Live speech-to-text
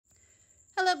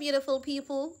Hello beautiful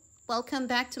people, welcome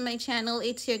back to my channel.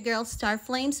 It's your girl Star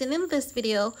Flames, and in this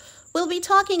video we'll be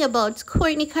talking about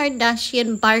Kourtney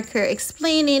Kardashian Barker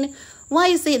explaining why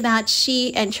is it that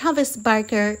she and Travis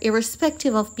Barker,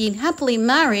 irrespective of being happily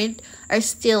married, are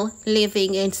still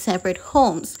living in separate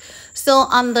homes. So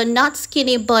on the Not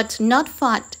Skinny But Not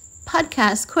Fat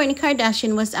podcast, Kourtney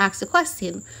Kardashian was asked a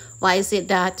question: why is it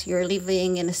that you're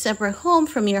living in a separate home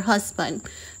from your husband?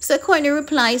 So Kourtney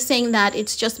replies saying that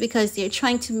it's just because they're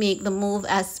trying to make the move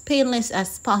as painless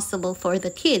as possible for the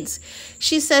kids.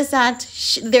 She says that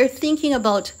they're thinking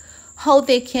about how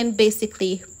they can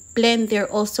basically blend their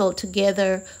household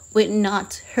together with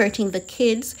not hurting the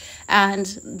kids,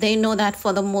 and they know that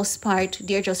for the most part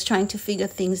they're just trying to figure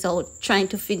things out, trying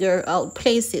to figure out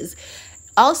places.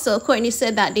 Also, Kourtney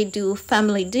said that they do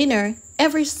family dinner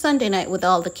every Sunday night with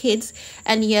all the kids,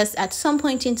 and yes, at some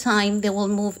point in time they will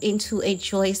move into a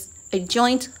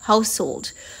joint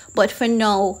household, but for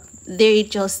now they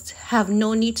just have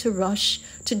no need to rush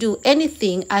to do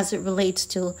anything as it relates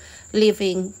to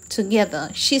living together.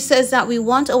 She says that we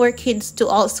want our kids to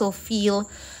also feel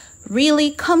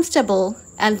really comfortable,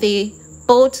 and they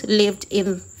both lived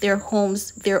in their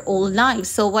homes their whole lives.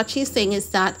 So what she's saying is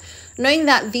that knowing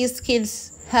that these kids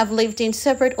have lived in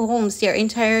separate homes their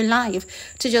entire life,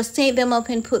 to just take them up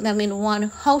and put them in one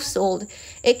household,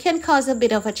 it can cause a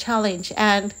bit of a challenge,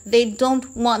 and they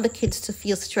don't want the kids to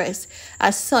feel stressed.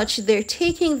 As such, they're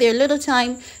taking their little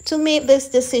time to make this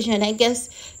decision. I guess,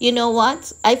 you know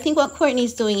what, I think what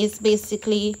Kourtney's doing is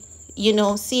basically,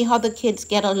 see how the kids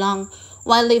get along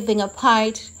while living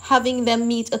apart, having them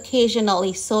meet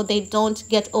occasionally so they don't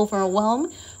get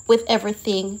overwhelmed with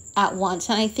everything at once.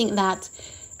 And I think that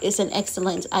is an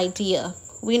excellent idea.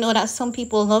 We know that some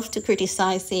people love to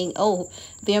criticize, saying, oh,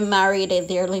 they're married and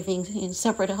they're living in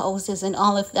separate houses and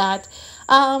all of that.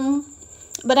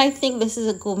 But I think this is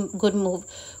a good move.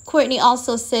 Kourtney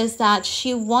also says that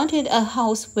she wanted a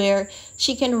house where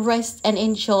she can rest and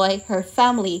enjoy her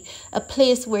family, a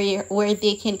place where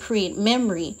they can create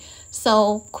memory.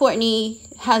 So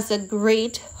Kourtney has a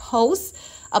great house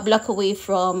a block away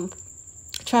from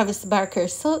Travis Barker,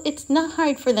 so it's not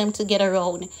hard for them to get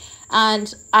around.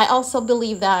 And I also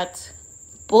believe that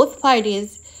both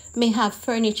parties may have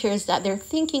furnitures that they're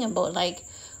thinking about, like,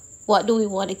 what do we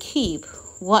want to keep,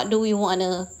 what do we want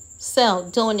to sell,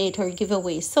 donate, or give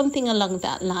away, something along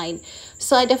that line.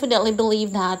 So I definitely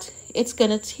believe that it's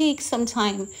gonna take some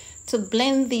time to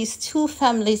blend these two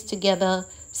families together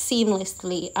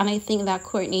seamlessly, and I think that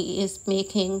Kourtney is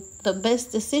making the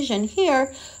best decision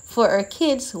here for her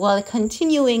kids, while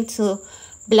continuing to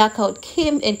block out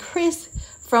Kim and Chris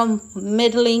from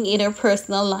meddling in her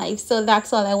personal life. So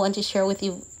that's all I want to share with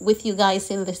you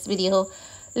guys in this video.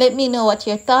 Let me know what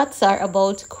your thoughts are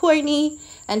about Kourtney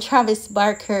and Travis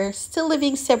Barker still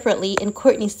living separately, and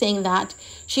Kourtney saying that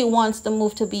she wants the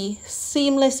move to be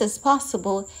seamless as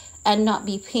possible and not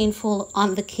be painful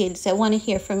on the kids. I want to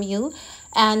hear from you,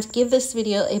 and give this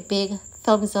video a big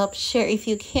thumbs up, share if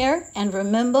you care, and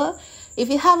remember, if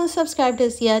you haven't subscribed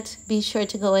as yet, be sure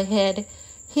to go ahead,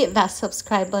 hit that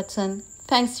subscribe button.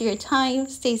 Thanks for your time.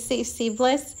 Stay safe, stay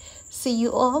blessed. See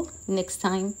you all next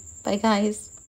time. Bye guys.